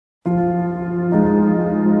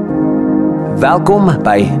Welkom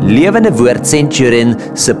by Lewende Woord Centurion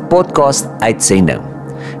se podcast uitsending.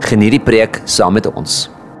 Geniet die preek saam met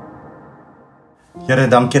ons. Here,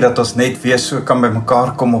 dankie dat ons net weer so kan by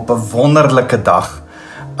mekaar kom op 'n wonderlike dag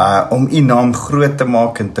om U naam groot te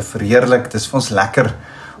maak en te verheerlik. Dit is vir ons lekker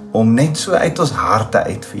om net so uit ons harte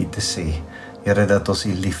uit vir U te sê, Here, dat ons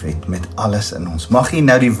U liefhet met alles in ons. Mag U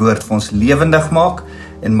nou die woord vir ons lewendig maak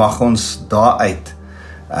en mag ons daaruit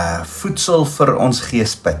voedsel vir ons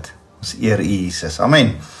gees put. Ons eer U Jesus.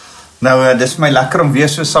 Amen. Nou, dis my lekker om weer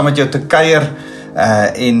so saam met jou te kuier.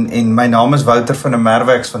 En my naam is Wouter van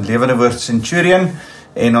Merwe, van Lewende Woord Centurion.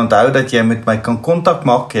 En onthou dat jy met my kan kontak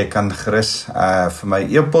maak. Jy kan gerus vir my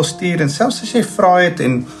e-pos stuur. En selfs as jy vra het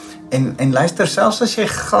en luister, selfs as jy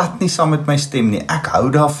glad nie saam met my stem nie. Ek hou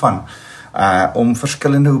daarvan om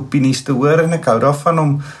verskillende opinies te hoor. En ek hou daarvan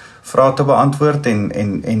om vrae te beantwoord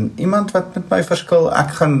en iemand wat met my verskil,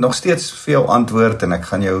 ek gaan nog steeds vir jou antwoord en ek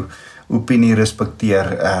gaan jou opinie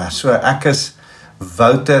respekteer. So ek is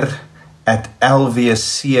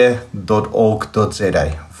Wouter@lwc.org.za.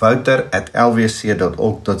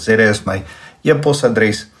 Wouter@lwc.org.za is my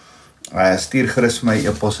e-posadres. Stuur gerus my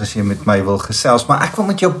e-pos as jy met my wil gesels. Maar ek wil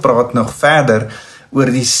met jou praat nog verder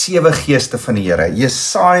oor die sewe geeste van die Here.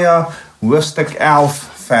 Jesaja hoofstuk 11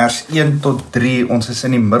 vers 1 tot 3. Ons is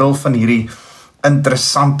in die middel van hierdie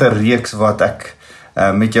interessante reeks wat ek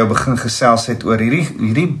met jou begin gesels het oor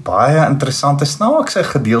hierdie baie interessante snaakse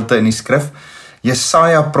gedeelte in die skrif.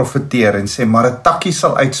 Jesaja profeteer en sê, maar 'n takkie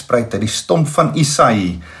sal uitspruit uit die stomp van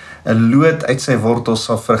Isaïe, 'n loot uit sy wortels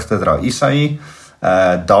sal vrugte dra. Isaïe,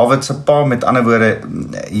 Dawid se pa, met ander woorde,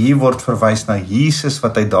 hier word verwys na Jesus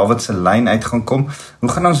wat uit Dawid se lyn uit gaan kom. Hoe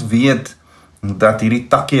gaan ons weet dat hierdie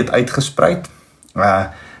takkie het uitgespruit?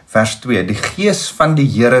 Vers 2, die gees van die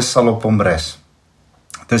Here sal op hom rus.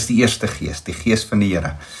 Dit is die eerste gees, die gees van die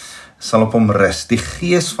Here sal op hom rus. Die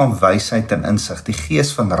gees van wysheid en insig, die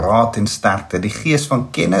gees van raad en sterkte, die gees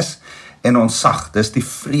van kennis en ontzag, dis die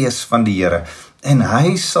vrees van die Here. En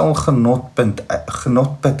hy sal genot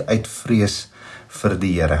put uit vrees vir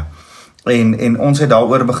die Here. En ons het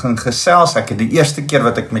daaroor begin gesels. Ek het die eerste keer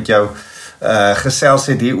wat ek met jou gesels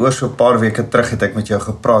het, hier oor so 'n paar weke terug, het ek met jou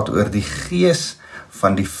gepraat oor die gees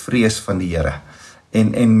van die vrees van die Here.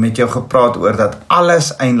 En met jou gepraat oor dat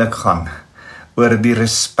alles eintlik gaan oor die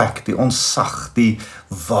respek, die ontzag, die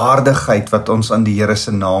waardigheid wat ons aan die Here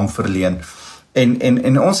se naam verleen.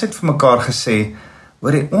 En ons het vir mekaar gesê,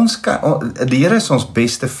 die Here is ons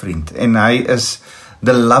beste vriend en hy is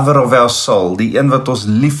the lover of our soul, die een wat ons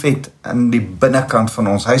liefhet in die binnekant van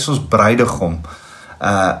ons. Hy is ons bruidegom.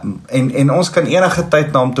 En ons kan enige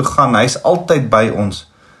tyd na hom toe gaan, hy is altyd by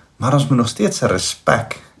ons, maar ons moet nog steeds 'n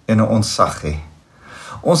respek en 'n ontzag hê.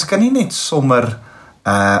 Ons kan nie net sommer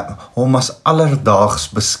hom as alledaags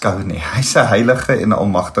beskou nie. Hy is 'n heilige en 'n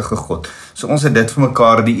almagtige God. So ons het dit vir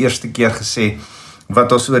mekaar die eerste keer gesê,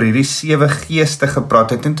 wat ons oor hierdie sewe geeste gepraat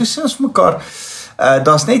het, en toe sê ons vir mekaar,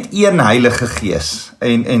 daar's net een heilige gees,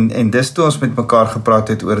 en dis toe ons met mekaar gepraat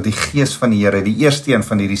het oor die gees van die Here, die eerste een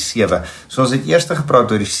van hierdie sewe. So ons het eers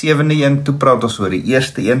gepraat oor die sewende een, toe praat ons oor die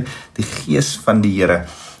eerste een, die gees van die Here.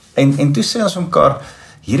 En toe sê ons vir mekaar,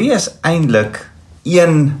 hierdie is eintlik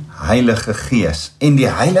een heilige gees, en die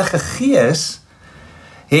heilige gees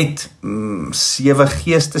het sewe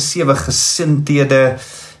geeste, sewe gesindhede,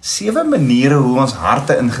 sewe maniere hoe ons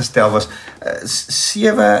harte ingestel was,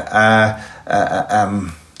 sewe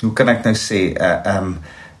hoe kan ek nou sê,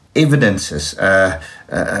 evidences,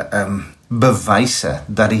 bewyse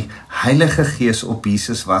dat die Heilige Gees op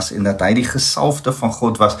Jesus was en dat hy die gesalfde van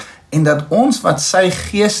God was en dat ons wat sy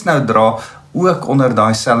gees nou dra ook onder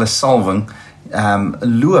daai selfde salwing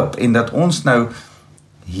loop en dat ons nou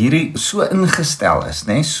hierdie so ingestel is,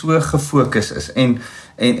 né, so gefokus is en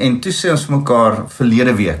toe sê ons vir mekaar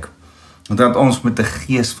verlede week dat ons met 'n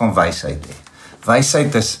gees van wysheid hê.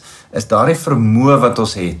 Wysheid is daardie vermoë wat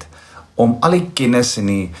ons het om al die kennis en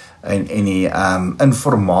die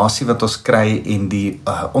informasie wat ons kry en die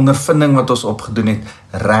ondervinding wat ons opgedoen het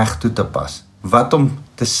reg toe te pas. Wat om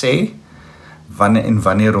te sê,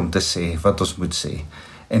 wanneer om te sê wat ons moet sê.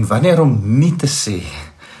 En wanneer om nie te sê.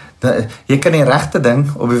 Jy kan die regte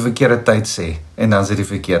ding op die verkeerde tyd sê en dan is dit die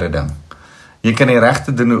verkeerde ding. Jy kan die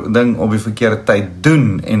regte ding op die verkeerde tyd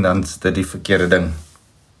doen en dan is dit die verkeerde ding.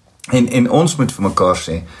 En ons moet vir mekaar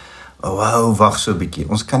sê, wow, wag so 'n bietjie.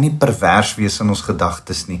 Ons kan nie pervers wees in ons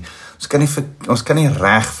gedagtes nie. Ons kan nie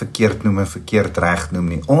reg verkeerd noem en verkeerd reg noem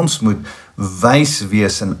nie. Ons moet wys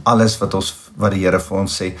wees in alles wat die Here vir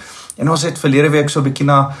ons sê. En ons het verlede week so 'n bietjie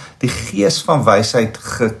na die gees van wysheid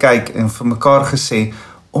gekyk en vir mekaar gesê,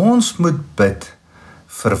 ons moet bid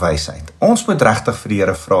vir wysheid. Ons moet regtig vir die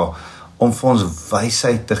Here vra om vir ons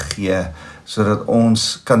wysheid te gee, sodat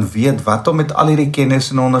ons kan weet wat om met al hierdie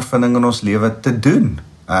kennis en ondervinding in ons lewe te doen.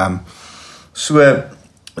 So,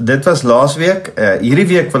 dit was laasweek. Hierdie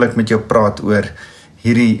week wil ek met jou praat oor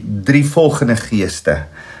hierdie 3 volgende geeste.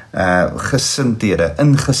 Gesindhede,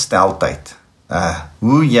 ingesteldheid.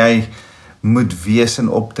 Hoe jy moet wees en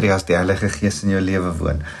optree as die Heilige Gees in jou lewe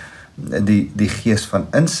woon. Die gees van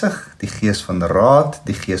insig, die gees van raad,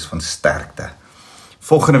 die gees van sterkte.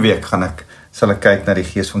 Volgende week sal ek kyk na die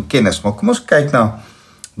gees van kennis, maar kom ons kyk na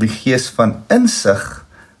die gees van insig,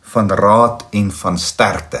 van raad en van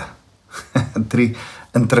sterkte. 3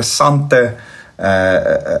 interessante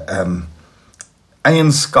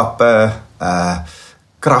eienskappe,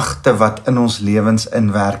 kragte wat in ons lewens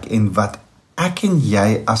inwerk en wat ek en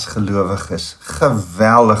jy as gelowiges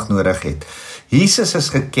geweldig nodig het. Jesus is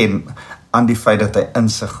geken aan die feit dat hy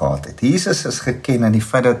insig gehad het. Jesus is geken aan die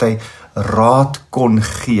feit dat hy raad kon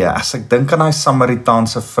gee. As ek dink aan daai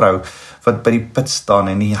Samaritaanse vrou wat by die put staan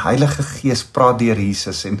en die Heilige Gees praat deur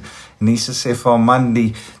Jesus en Jesus sê vir hom, man,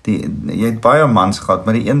 jy het baie mans gehad,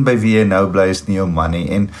 maar die een by wie jy nou bly is nie jou man nie.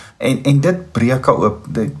 En dit breek haar oop.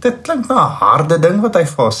 Dit klink na 'n harde ding wat hy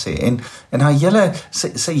vir haar sê. En haar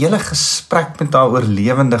sy hele gesprek met haar oor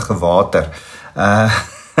lewendige water.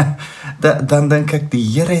 Dan dink ek, die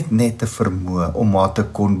Here het net 'n vermoë om haar te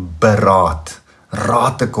kon beraad,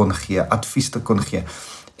 raad te kon gee, advies te kon gee.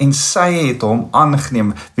 En sy het hom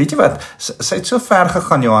aangeneem. Weet jy wat, sy het so ver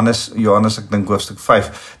gegaan, Johannes ek dink hoofstuk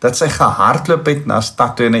 5, dat sy gehardloop het na 'n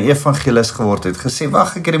stad toe en 'n evangelis geword het, gesê,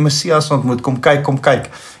 wag, ek het die Messias ontmoet, kom kyk,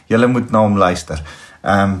 julle moet na hom luister.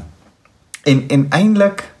 En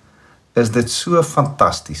eintlik is dit so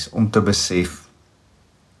fantasties om te besef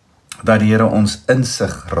dat die Here ons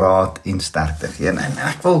insig, raad en sterkte gee. En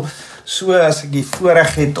ek wil so, as ek die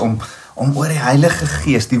voorreg het om oor die Heilige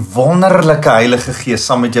Gees, die wonderlike Heilige Gees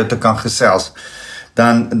saam met jou te kan gesels,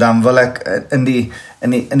 dan wil ek in die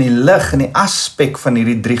lig, in die aspek van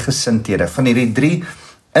hierdie 3 gesindhede, van hierdie 3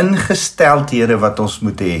 ingesteldhede wat ons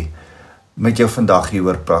moet hê, met jou vandag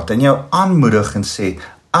hieroor praat, en jou aanmoedig en sê,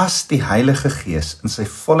 as die Heilige Gees in sy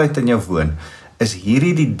volheid in jou woon, is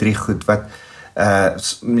hierdie die 3 goed wat,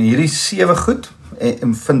 hierdie 7 goed,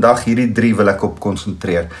 en vandag hierdie 3 wil ek op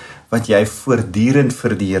konsentreer, wat jy voortdurend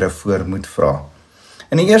vir die Here voor moet vra.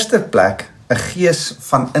 In die eerste plek, 'n gees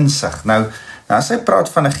van insig. Nou as hy praat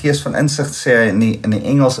van 'n gees van insig, sê hy in die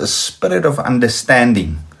Engels, 'a spirit of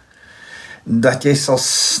understanding, dat jy sal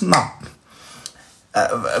snap.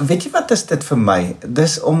 Weet jy wat is dit vir my?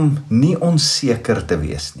 Dis om nie onseker te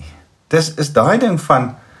wees nie. Dis is daai ding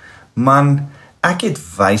van, man, ek het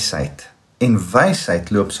wysheid, en wysheid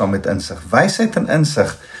loop saam met insig. Wysheid en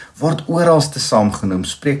insig word oralste saamgenoem.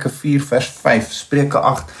 Spreuke 4 vers 5, Spreuke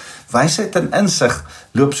 8. Wysheid en insig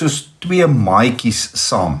loop soos 2 maatjies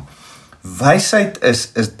saam. Wysheid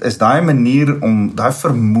is daai manier daai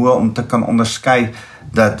vermoë om te kan onderskei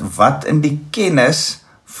dat wat in die kennis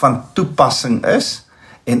van toepassing is,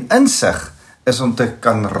 en insig is om te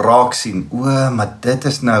kan raak sien, maar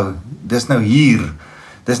dis nou hier.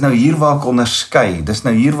 Dis nou hier waar ek onderskei, dis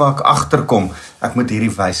nou hier waar ek agterkom, ek moet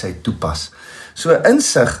hierdie wysheid toepas. So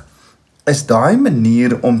insig is daai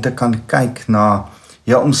manier om te kan kyk na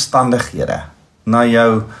jou omstandighede, na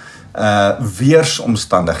jou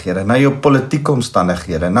weersomstandighede, na jou politieke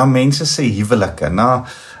omstandighede, na mense se huwelike, na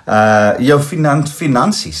jou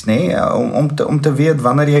finansies, nê, om te weet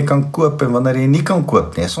wanneer jy kan koop en wanneer jy nie kan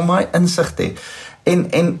koop nie, om daai insig te hê. En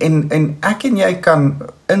ek en jy kan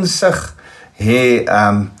insig hê,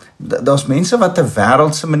 daar's mense wat 'n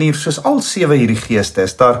wêreldse manier, soos al 7 hierdie geeste,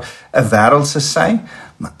 is daar 'n wêreldse sy,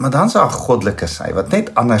 maar dan is daar 'n goddelike sy, wat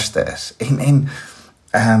net anderste is. En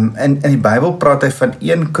in die Bybel praat hy van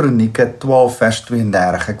 1 Kronieke 12 vers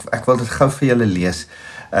 32, ek wil dit gou vir julle lees.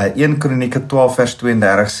 1 Kronieke 12 vers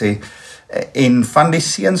 32 sê, en van die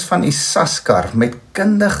seuns van Isaskar met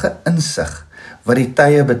kundige insig wat die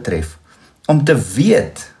tye betref, om te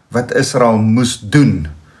weet wat Israel moes doen.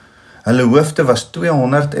 Hulle hoofde was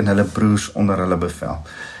 200 en hulle broers onder hulle bevel.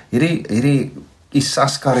 Hierdie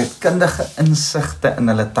Isaskar het kundige insigte in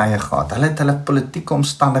hulle tye gehad. Hulle het hulle politieke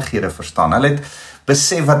omstandighede verstaan. Hulle het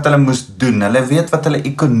besef wat hulle moes doen. Hulle weet wat hulle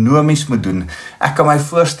ekonomies moet doen. Ek kan my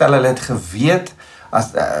voorstel, hulle het geweet,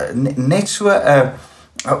 net so 'n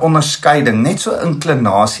onderskeiding, net so 'n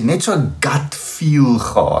inklinasie, net so 'n gut feel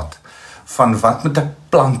gehad, van wat moet ek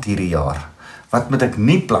plant hierdie jaar? Wat moet ek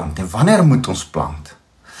nie plant? En wanneer moet ons plant?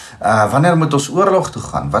 Wanneer moet ons oorlog toe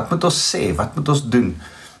gaan? Wat moet ons sê? Wat moet ons doen?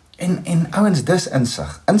 En ouens, dis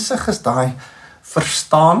insig. Insig is daai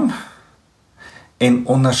verstaan en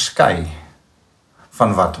onderskei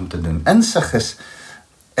van wat om te doen. Insig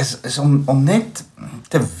is om net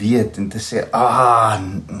te weet en te sê,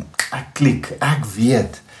 ek klik, ek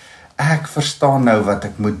weet, ek verstaan nou wat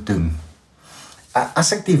ek moet doen.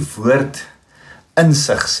 As ek die woord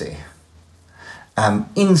insig sê,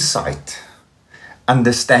 insight,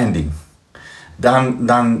 understanding,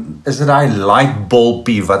 dan is dit daai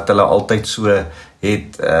lightbulbie wat hulle altyd so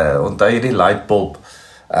het, onthou jy die lightbulb,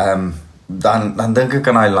 dan dink ek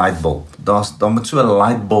aan daai lightbulb, daar moet so 'n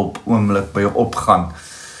lightbulb oomblik by jou opgaan,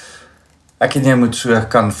 ek en jy moet so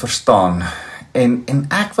kan verstaan, en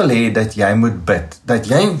ek wil hê dat jy moet bid, dat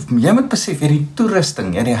jy moet besef, jy die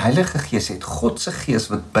toerusting, jy die Heilige Gees het, God se Gees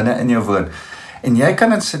wat binne in jou woon, en jy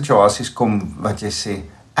kan in situasies kom wat jy sê,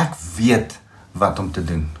 ek weet wat om te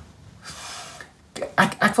doen.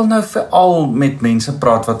 Ek wil nou veral met mense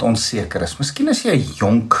praat wat onseker is. Miskien is jy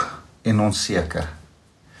jonk en onseker.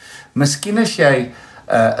 Miskien is jy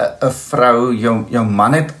 'n vrou, jou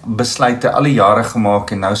man het besluite al die jare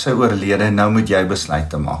gemaak en nou sy oorlede, nou moet jy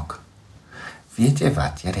besluite maak. Weet jy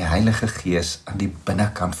wat? Jy het die Heilige Gees aan die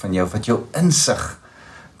binnekant van jou wat jou insig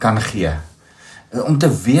kan gee. Om te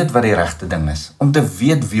weet wat die regte ding is, om te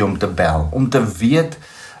weet wie om te bel, om te weet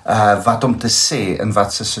wat om te sê in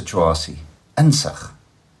wat se situasie. Insig.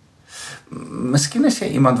 Miskien is jy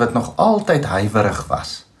iemand wat nog altyd huiwerig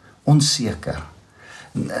was, onseker,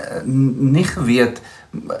 nie geweet,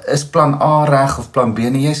 is plan A reg of plan B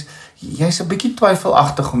nie, jy's 'n bietjie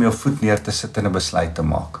twyfelagtig om jou voet neer te sit en 'n besluit te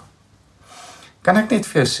maak. Kan ek net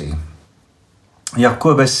vir jou sê,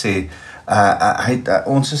 Jakobus sê,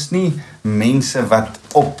 ons is nie mense wat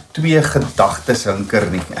op twee gedagtes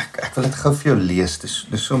hinker nie. Ek wil dit gou vir jou lees, dis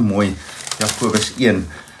so mooi, Jakobus 1,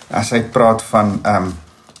 as hy praat van,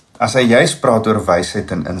 as hy juist praat oor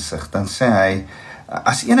wysheid en insig, dan sê hy,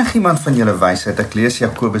 as enigiemand van julle wysheid, ek lees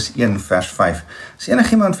Jakobus 1 vers 5, as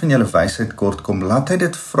enigiemand van julle wysheid kort kom, laat hy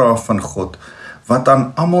dit vra van God, wat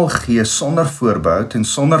aan almal gee, sonder voorbehoud en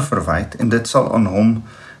sonder verwyte, en dit sal aan hom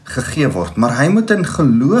gegee word, maar hy moet in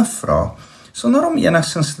geloof vra, sonder om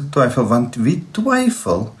enigstens te twyfel, want wie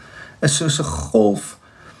twyfel, is soos 'n golf,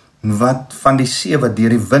 wat van die see, wat deur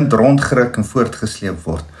die wind rondgeruk en voortgesleep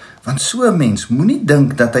word, want so 'n mens moenie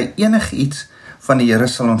dink dat hy enigiets van die Here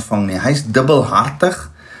sal ontvang nie. Hy's dubbelhartig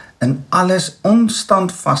in alles,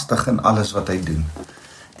 onstandvastig in alles wat hy doen.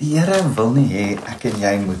 Die Here wil nie hê ek en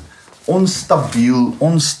jy moet onstabiel,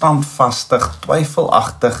 onstandvastig,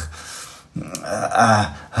 twyfelagtig,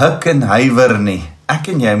 huk en huiwer nie. Ek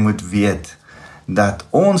en jy moet weet dat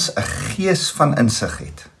ons 'n gees van insig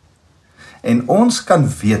het. En ons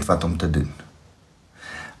kan weet wat om te doen.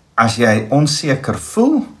 As jy onseker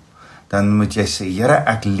voel, dan moet jy sê, Here,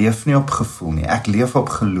 ek leef nie op gevoel nie, ek leef op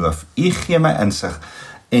geloof. U gee my insig,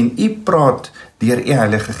 en u praat deur u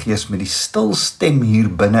Heilige Gees met die stil stem hier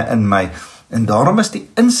binne in my, en daarom is die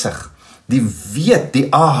insig, die weet,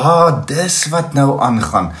 die aha, dis wat nou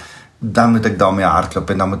aangaan, dan moet ek daarmee hardloop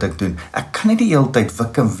en dan moet ek doen. Ek kan nie die hele tyd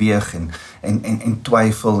wik en weeg en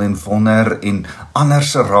twyfel en wonder en ander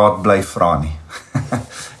se raad bly vra nie.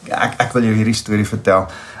 ek wil jou hierdie storie vertel.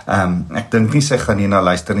 Ek dink nie sy gaan hierna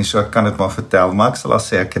luister nie, so ek kan dit maar vertel, maar ek sal al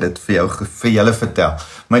sê ek het dit vir julle vertel.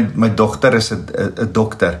 My dogter is 'n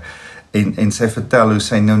dokter en sy vertel hoe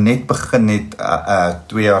sy nou net begin het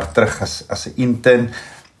 2 jaar terug as 'n intern.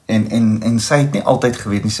 En sy het nie altyd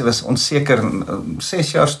geweet nie, sy was onseker,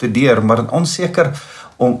 6 jaar studeer, maar onseker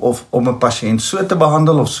om 'n pasiënt so te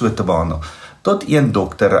behandel of so te behandel. Tot een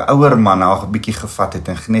dokter, 'n ouer man, haar 'n bietjie gevat het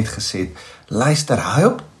en net gesê het, luister, hou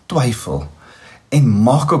op twyfel en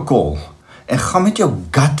maak 'n call en gaan met jou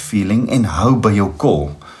gut feeling en hou by jou call.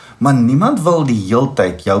 Maar niemand wil die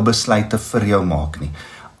heeltyd jou besluite vir jou maak nie.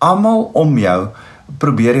 Almal om jou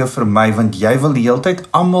probeer jou vermy, want jy wil die hele tyd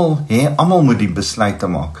almal moet die besluite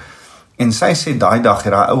maak. En sy sê, daai dag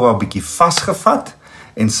het daai ou haar bietjie vasgevat,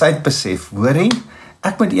 en sy het besef, hoorie,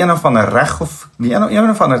 ek moet een of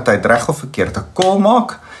ander tyd reg of verkeerd 'n call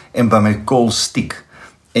maak, en by my call stiek,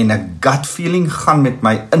 en 'n gut feeling gaan met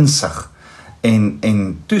my insig,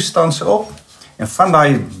 en toe staan sy op, en van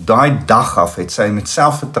daai dag af het sy met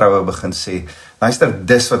selfvertroue begin sê, luister,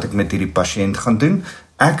 dis wat ek met hierdie pasiënt gaan doen,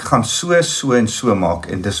 ek gaan so en so maak,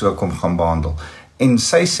 en dis hoe ek hom gaan behandel. En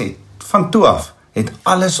sy sê, van toe af, het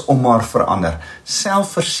alles om haar verander.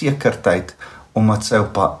 Selfversekerdheid, omdat sy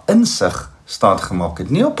op haar insig staat gemaak het.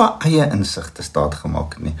 Nie op haar eie insig te staat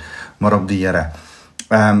gemaak het nie, maar op die Here.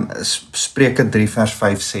 Spreuke 3 vers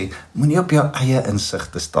 5 sê, moenie op jou eie insig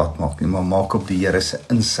te staat maak nie, maar maak op die Here se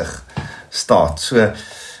insig staat. So,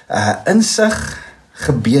 insig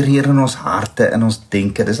gebeur hier in ons harte, in ons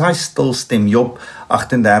denke. Dis daai stil stem. Job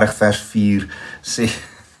 38 vers 4 sê,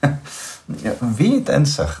 wie het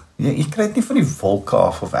insig? Jy kry dit nie van die wolke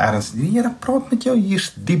af of ergens. Die Here praat met jou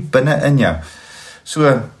hier diep binne in jou.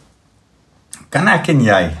 So, kan ek en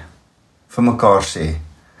jy vir mekaar sê,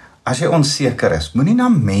 as jy onseker is, moenie na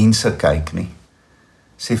mense kyk nie.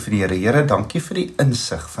 Sê vir die Here, Here, dankie vir die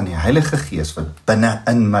insig van die Heilige Gees wat binne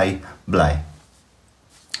in my bly.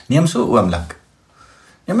 Neem so 'n oomblik.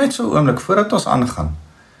 Neem net so 'n oomblik voordat ons aangaan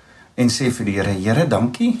en sê vir die Here, Here,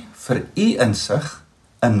 dankie vir u insig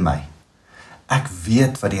in my. Ek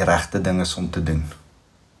weet wat die regte ding is om te doen.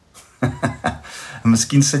 En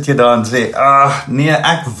miskien sit jy daar en sê, nee,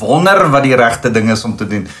 ek wonder wat die regte ding is om te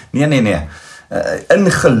doen. Nee.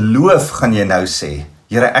 In geloof gaan jy nou sê,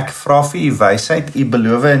 Here, ek vra vir u wysheid, u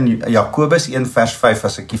beloof in Jakobus 1 vers 5,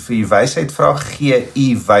 as ek vir u wysheid vra, gee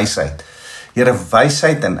u wysheid. Here,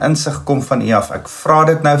 wysheid en insig kom van u af, ek vra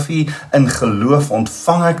dit nou vir u, in geloof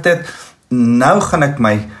ontvang ek dit, nou gaan ek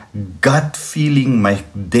my gut feeling, my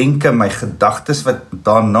denke, my gedagtes wat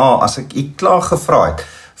daarna, as ek u klaar gevra het,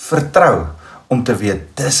 vertrou, om te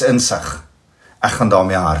weet, dis insig, ek gaan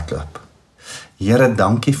daarmee hardloop. Here,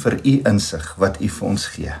 dankie vir u insig wat u vir ons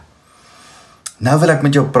gee. Nou wil ek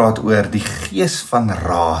met jou praat oor die gees van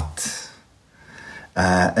raad.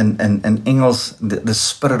 In Engels, the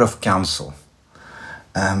spirit of counsel.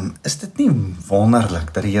 Is dit nie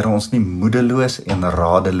wonderlik dat die Here ons nie moedeloos en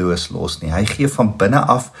radeloos los nie? Hy gee van binne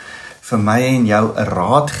af vir my en jou 'n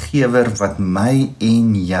raadgewer wat my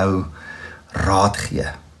en jou raad gee,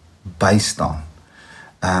 bystaan.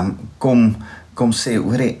 Kom sê,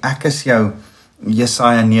 hoorie, ek is jou,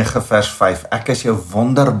 Jesaja 9 vers 5, ek is jou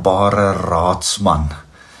wonderbare raadsman.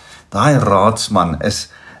 Daai raadsman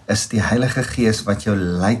is die Heilige Gees wat jou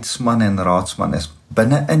leidsman en raadsman is.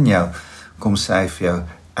 Binne in jou, kom sê hy vir jou,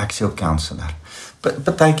 ek is jou counselor.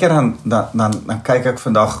 Partykeer dan kyk ek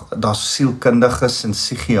vandag, daar's sielkundiges en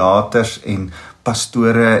psigiaters en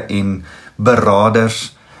pastore en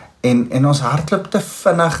beraders, en ons hardloop te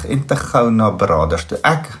vinnig en te gou na beraders toe.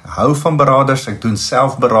 Ek hou van beraders, ek doen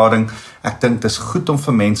selfberading, ek dink dit is goed om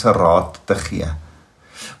vir mense raad te gee.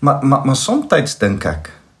 Maar soms dink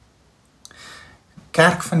ek,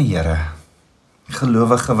 kerk van die Here,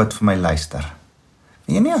 gelowige wat vir my luister,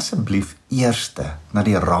 wil jy nie asseblief eerste na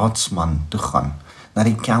die raadsman toe gaan, na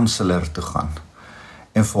die counselor toe gaan,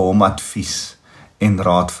 en vir hom advies en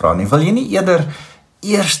raad vra nie? Wil jy nie eerder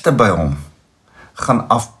eerste by hom gaan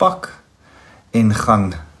afpak en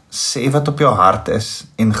gaan sê wat op jou hart is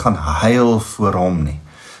en gaan huil voor hom nie,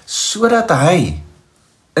 sodat hy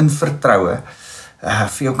in vertroue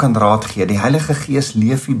vir jou kan raad gee. Die Heilige Gees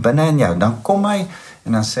leef hier binne in jou, dan kom hy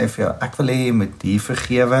en dan sê vir jou, ek wil hê jy moet hier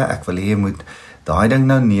vergewe, ek wil hê jy moet daai ding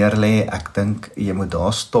nou neerlê, ek dink jy moet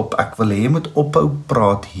daar stop, ek wil hê jy moet ophou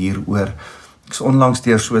praat hieroor. Ek is onlangs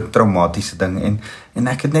deur so 'n traumatiese ding en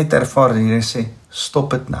ek het net ervaar hier en sê,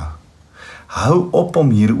 stop dit nou. Hou op om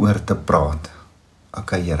hieroor te praat.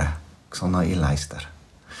 OK, Here, ek sal na u luister.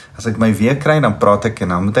 As ek my weer kry, dan praat ek en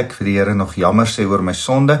dan moet ek vir die Here nog jammer sê oor my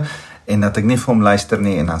sonde en dat ek nie vir hom luister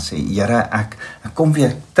nie en dan sê, Here, ek kom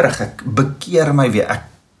weer terug, ek bekeer my weer, ek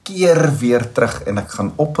keer weer terug en ek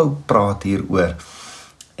gaan ophou praat hieroor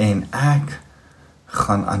en ek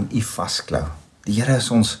gaan aan u vasklou. Die Here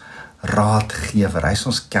is ons raadgewer, hy is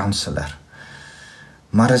ons counselor.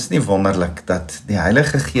 Maar is nie wonderlik dat die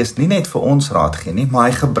Heilige Gees nie net vir ons raad gee nie, maar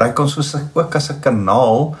hy gebruik ons ook as 'n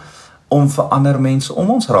kanaal om vir ander mense om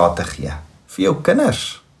ons raad te gee. Vir jou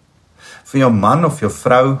kinders, vir jou man of jou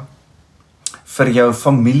vrou, vir jou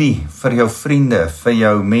familie, vir jou vriende, vir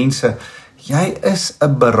jou mense. Jy is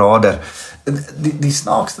 'n beraader. Die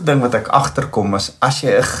snaakste ding wat ek agterkom is, as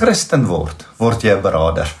jy 'n Christen word jy 'n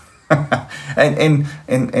beraader.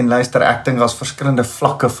 en luister, ek dink daar's verskillende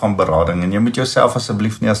vlakke van berading en jy moet jouself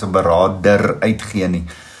asseblief nie as 'n beraader uitgee nie.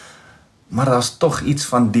 Maar daar's tog iets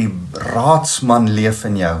van die raadsman leef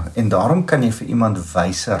in jou en daarom kan jy vir iemand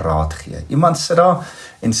wyse raad gee. Iemand sit daar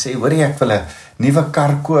en sê, hoorie, ek wil 'n nuwe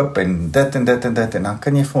kar koop en dit en dit en dit en dan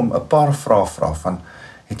kan jy vir hom 'n paar vrae vra van,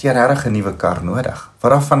 het jy regtig 'n nuwe kar nodig?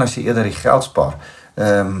 Wat daarvan as jy eerder die geld spaar?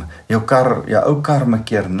 Jou ou kar maak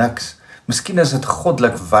keer niks. Miskien is dit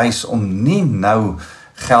goddelik wys om nie nou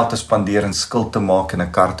geld te spandeer en skuld te maak en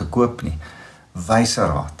 'n kar te koop nie. Wyse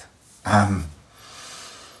raad.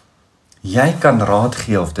 Jy kan raad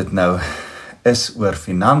gee of dit nou is oor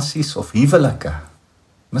finansies of huwelike.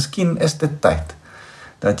 Miskien is dit tyd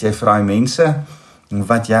dat jy vir daai mense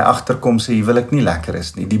wat jy agterkom se huwelik nie lekker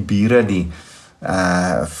is nie, die bure, die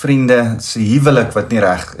vriende se huwelik wat nie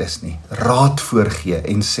reg is nie, raad voorgee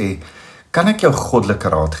en sê, kan ek jou goddelike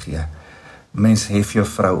raad gee? Mens hef jou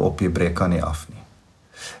vrou op, jy breek haar nie af nie.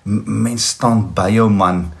 Mens staan by jou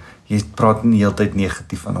man, jy praat nie heeltyd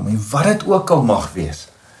negatief van hom nie, wat dit ook al mag wees.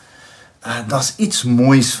 Daar's iets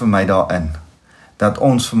moois vir my daarin, dat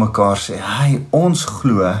ons vir mekaar sê, ons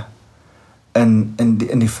glo in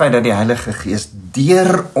die feit dat die Heilige Gees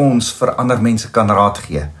deur ons vir ander mense kan raad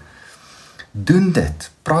gee. Doen dit,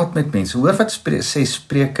 praat met mense. Hoor wat sê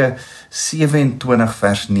Spreuke 27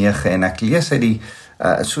 vers 9 en ek lees uit die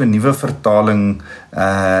so 'n nuwe vertaling.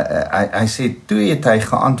 Hy sê, toe het hy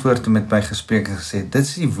geantwoord en met my gespreek en gesê, dit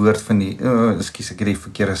is die woord van die, ekskuus, ek het die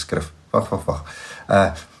verkeerde skrif, wag,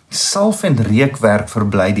 salf en reukwerk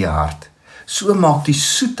verbly die hart, so maak die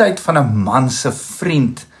soetheid van 'n man se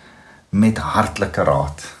vriend met hartlike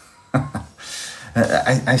raad.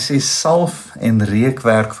 Hy sê salf en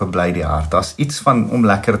reukwerk verbly die hart. Daar's iets van om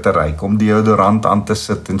lekker te ruik, om deodorant aan te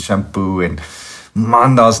sit en shampoo en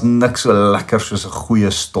man, daar's niks so lekker soos 'n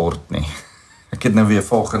goeie stort nie. Ek het nou weer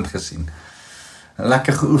volgend gesien.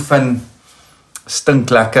 Lekker geoefen, stink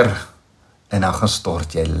lekker en dan gaan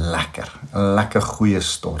stort jy lekker. 'n Lekker goeie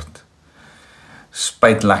stort.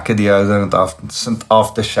 Spuit lekker deodorant af, sit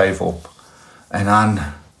aftershave op en dan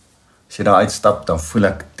as jy daar uitstap, dan voel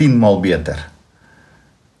ek 10 maal beter.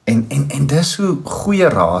 En dis hoe goeie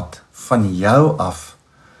raad van jou af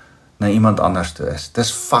na iemand anders toe is.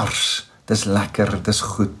 Dis vars, dis lekker, dis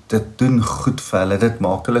goed, dit doen goed vir hulle, dit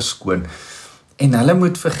maak hulle skoon. En hulle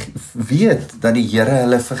moet weet dat die Here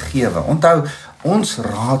hulle vergewe. Onthou, ons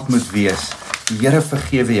raad moet wees, die Here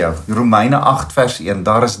vergewe jou. Romeine 8 vers 1,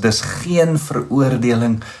 daar is dus geen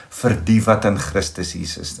veroordeling vir die wat in Christus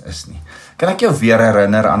Jesus is nie. Kan ek jou weer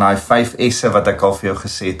herinner aan daai 5 S'e wat ek al vir jou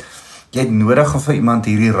gesê het? Jy het nodig om vir iemand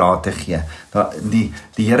hierdie raad te gee. Die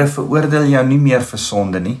Here veroordeel jou nie meer vir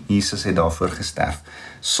sonde nie. Jesus het daarvoor gesterf.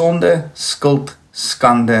 Sonde, skuld,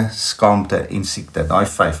 skande, skaamte en siekte. Daai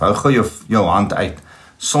 5. Hou gou jou hand uit.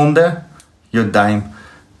 Sonde, jou duim,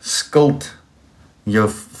 skuld, jou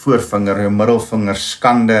voorvinger, jou middelvinger,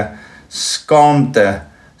 skande, skaamte,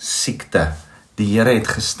 siekte. Die Here het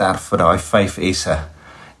gesterf vir daai 5 S'e.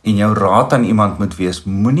 En jou raad aan iemand moet wees,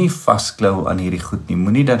 moenie vasklou aan hierdie goed nie,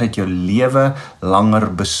 moenie dat dit jou lewe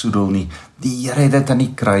langer besoedel nie. Die Here het dit aan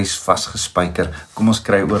die kruis vasgespijker. Kom ons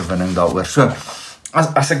kry oorwinning daaroor. So,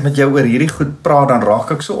 as ek met jou oor hierdie goed praat, dan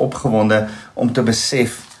raak ek so opgewonde om te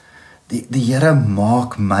besef, die Here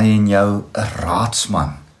maak my en jou 'n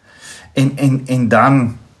raadsman. En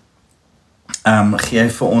dan gee hy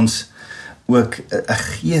vir ons ook 'n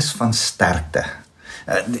gees van sterkte.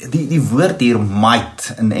 Die woord hier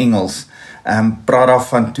might in Engels praat daar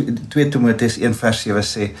van 2 Timoteus 1 vers 7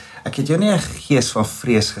 sê, ek het jou nie 'n gees van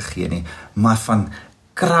vrees gegee nie, maar van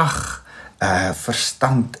krag,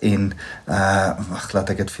 verstand en laat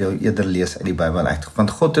ek dit vir jou eerder lees uit die Bybel uit, want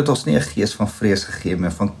God het ons nie 'n gees van vrees gegee,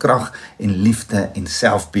 maar van krag en liefde en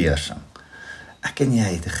selfbeheersing. Ek en jy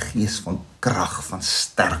het 'n gees van krag, van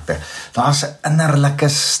sterkte. Daar's 'n innerlike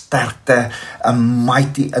sterkte, 'n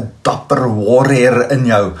mighty, 'n dapper warrior in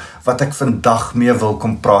jou, wat ek vandag mee wil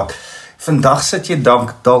kom praat. Vandag sit jy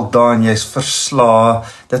dalk daar en jy's verslae,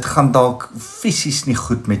 dit gaan dalk fisies nie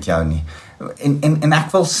goed met jou nie. En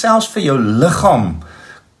ek wil selfs vir jou liggaam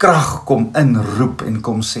krag kom inroep en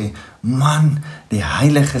kom sê, man, die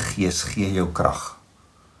Heilige Gees gee jou krag.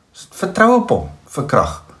 Vertrou op hom vir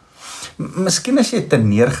krag. Miskien is jy te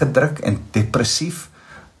neergedruk en depressief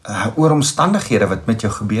oor omstandighede wat met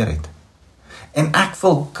jou gebeur het. En ek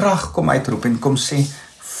wil krag kom uitroep en kom sê,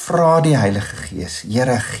 vra die Heilige Gees,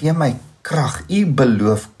 Here, gee my krag, U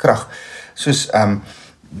beloof krag. Soos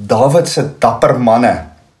Dawid se dapper manne,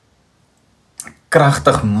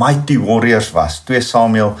 kragtig mighty warriors was, 2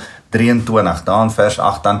 Samuel 23, daar in vers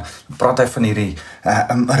 8, dan praat hy van hierdie,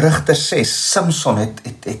 Rigter 6, Samson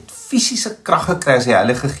het fisiese krag gekry as die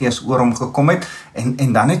Heilige Gees oor hom gekom het,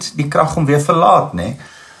 en dan het die krag hom weer verlaat, nee.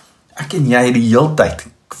 Ek en jy het die heeltyd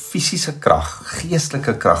fisiese krag,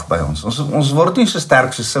 geestelike krag by ons. Ons word nie so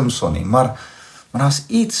sterk so Samson nie, maar daar's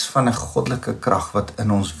iets van 'n goddelike krag wat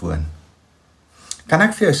in ons woon. Kan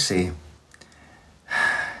ek vir jou sê,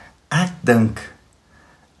 ek dink,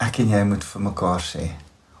 ek en jy moet vir mekaar sê,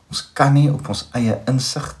 ons kan nie op ons eie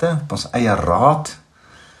insigte, op ons eie raad,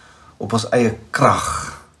 op ons eie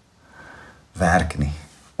krag werk nie.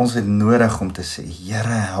 Ons het nodig om te sê,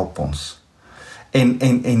 Here, help ons. En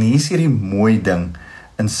hier is hierdie mooi ding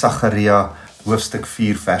in Sagaria hoofstuk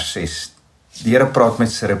 4 vers 6. Die Here praat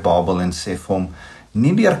met Zerubbabel en sê vir hom,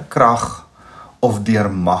 nie deur krag of deur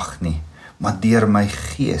mag nie, maar deur my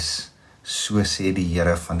gees, so sê die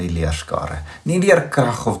Here van die leerskare. Nie deur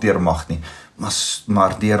krag of deur mag nie,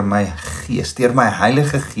 maar deur my gees, deur my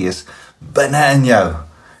Heilige Gees binne in jou,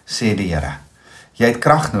 sê die Here. Jy het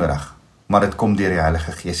krag nodig, maar dit kom deur die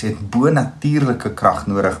Heilige Gees. Jy het bonatuurlike krag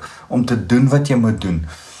nodig om te doen wat jy moet doen.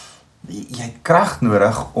 Jy het krag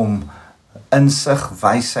nodig om insig,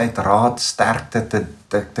 wysheid, raad, sterkte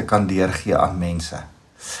te kan deurgee aan mense.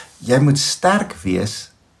 Jy moet sterk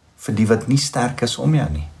wees vir die wat nie sterk is om jou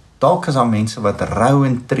nie. Dalk is daar mense wat rou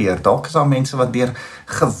en treur, dalk is daar mense wat deur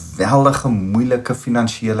geweldige, moeilike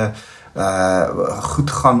finansiële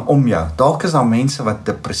goed gaan om jou. Dalk is daar mense wat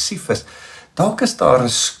depressief is. Dalk is daar 'n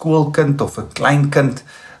skoolkind of 'n kleinkind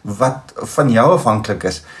wat van jou afhanklik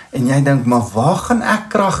is, en jy dink, maar waar gaan ek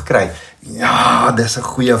krag kry? Ja, dis 'n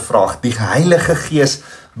goeie vraag. Die Heilige Gees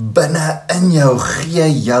binne in jou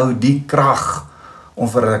gee jou die krag om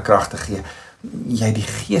vir hulle krag te gee. Jy die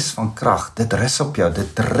gees van krag, dit rus op jou,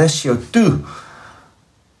 dit rus jou toe.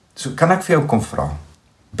 So kan ek vir jou kom vra,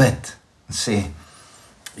 bid en sê,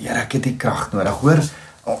 Here, ek het die krag nodig. Hoor,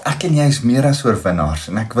 ek en jy is meer as oorwinnaars,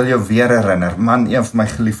 en ek wil jou weer herinner, man, een van my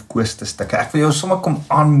geliefkoeste stukke, ek wil jou sommer kom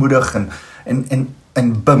aanmoedig en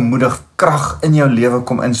bemoedig, krag in jou lewe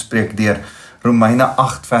kom inspreek deur Romeine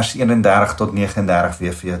 8 vers 31 tot 39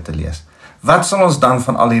 weer vir jou te lees. Wat sal ons dan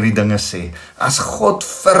van al hierdie dinge sê? As God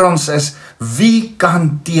vir ons is, wie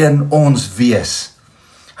kan teen ons wees?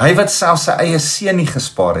 Hy wat selfs sy eie seun nie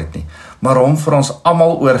gespaar het nie, maar hom vir ons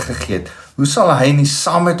almal oorgegee het, hoe sal hy nie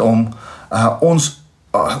saam met hom ons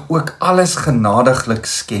ook alles genadiglik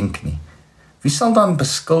skenk nie? Wie sal dan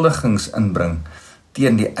beskuldigings inbring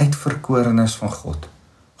teen die uitverkorenes van God?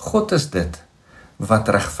 God is dit wat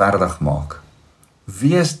regverdig maak.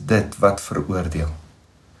 Wie is dit wat veroordeel?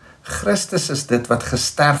 Christus is dit wat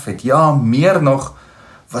gesterf het, ja, meer nog,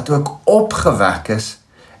 wat ook opgewek is,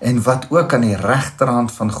 en wat ook aan die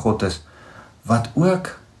regterhand van God is, wat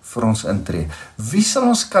ook vir ons intree. Wie sal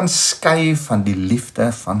ons kan skei van die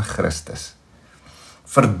liefde van Christus?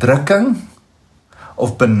 Verdrukking,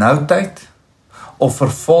 of benoudheid, of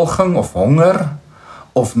vervolging, of honger,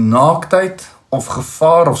 of naaktheid, of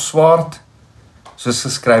gevaar, of swaard, soos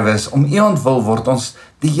geskrywe is, om U ontwil word ons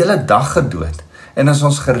die hele dag gedood, en is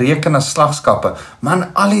ons gereken as slagskappe, maar in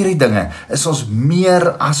al hierdie dinge is ons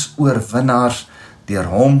meer as oorwinnaars deur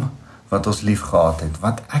hom wat ons lief gehad het,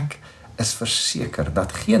 want ek is verseker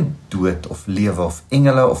dat geen dood of lewe of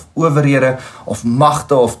engele of owerhede of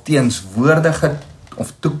magte of teenswoordige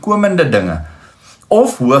of toekomende dinge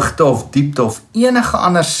of hoogte of diepte of enige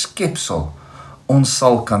ander skepsel ons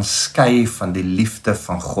sal kan skei van die liefde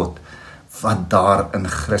van God wat daar in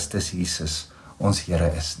Christus Jesus ons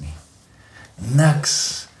Here is nie.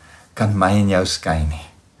 Niks kan my en jou skei nie.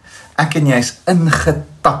 Ek en jy is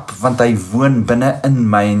ingetap, want hy woon binne in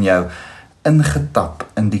my en jou, ingetap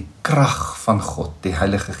in die krag van God, die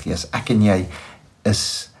Heilige Gees. Ek en jy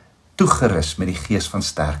is toegerus met die gees van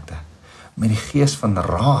sterkte, met die gees van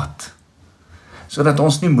raad, sodat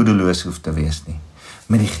ons nie moedeloos hoef te wees nie,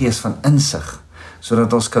 met die gees van insig,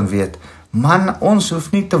 sodat ons kan weet, man, ons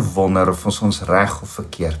hoef nie te wonder of ons reg of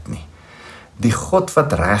verkeerd nie. Die God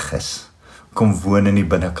wat reg is, kom woon in die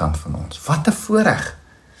binnekant van ons. Wat 'n voorreg.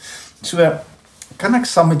 So, kan ek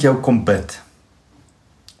saam met jou kom bid,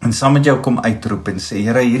 en saam met jou kom uitroep en sê,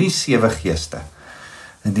 Here, hierdie 7 geeste,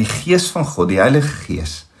 en die gees van God, die Heilige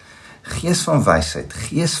Gees, gees van wysheid,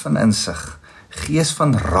 gees van insig, gees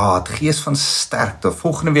van raad, gees van sterkte.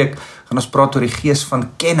 Volgende week gaan ons praat oor die gees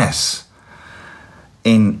van kennis,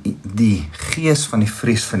 en die gees van die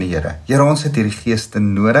vrees van die Here. Here, ons het hierdie geeste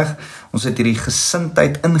nodig, ons het hierdie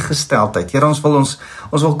gesindheid, ingesteldheid. Here, ons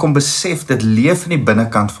wil kom besef, dit leef in die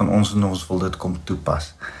binnekant van ons, en ons wil dit kom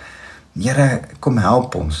toepas. Here, kom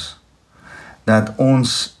help ons, dat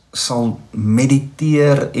ons sal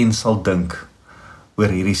mediteer en sal dink oor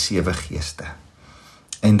hierdie 7 geeste,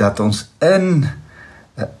 en dat ons in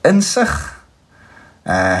insig,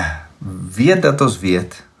 weet dat ons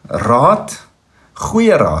weet, raad,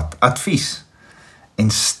 goeie raad, advies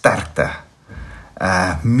en sterkte,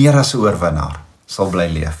 meer as 'n oorwinnaar sal bly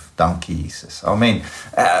leef. Dankie Jesus. Amen.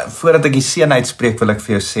 Voordat ek die seën uitspreek, wil ek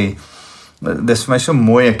vir jou sê, dis vir my so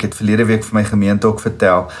mooi, ek het verlede week vir my gemeente ook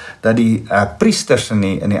vertel, dat die priesters in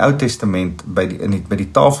die Ou Testament, by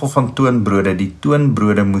die tafel van toonbrode, die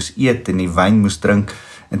toonbrode moes eet en die wyn moes drink,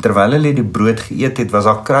 en terwyl hulle die brood geëet het, was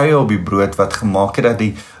daar kruie op die brood, wat gemaak het dat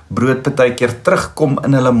die brood partykeer terugkom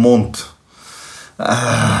in hulle mond.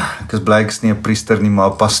 Ek is bly ek is nie 'n priester nie,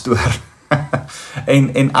 maar 'n pastoor.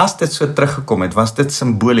 en as dit so teruggekom het, was dit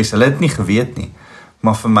simbolies, hulle het nie geweet nie,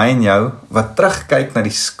 maar vir my en jou, wat terugkyk na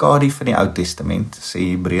die skadu van die Ou Testament, sê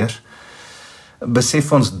Hebreërs,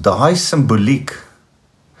 besef ons, daai simboliek,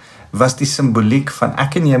 was die simboliek van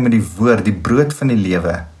ek en jy met die woord, die brood van die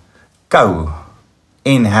lewe, kou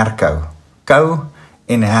en herkou, kou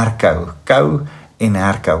en herkou, kou en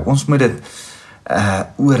herkou. Ons moet dit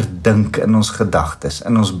oordink in ons gedagtes,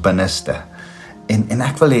 in ons binneste. En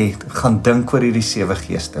ek wil hê, gaan dink oor hierdie 7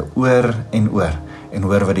 geeste, oor en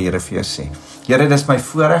hoor wat die Here vir jou sê. Here, dis my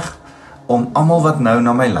voorreg om almal wat nou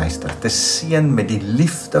na my luister, te seën met die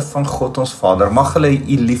liefde van God ons Vader. Mag hulle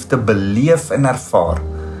u liefde beleef en ervaar.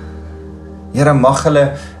 Here, mag hulle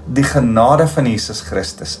die genade van Jesus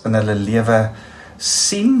Christus in hulle lewe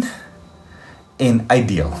sien en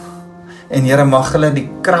uitdeel. En Here, mag hulle die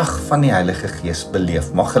krag van die Heilige Gees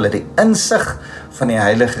beleef. Mag hulle die insig van die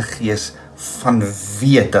Heilige Gees van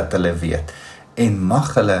weet dat hulle weet. En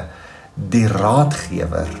mag hulle die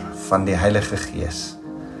raadgewer van die Heilige Gees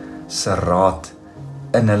se raad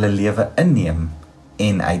in hulle lewe inneem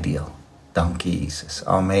en uitdeel. Dankie Jesus.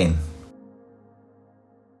 Amen.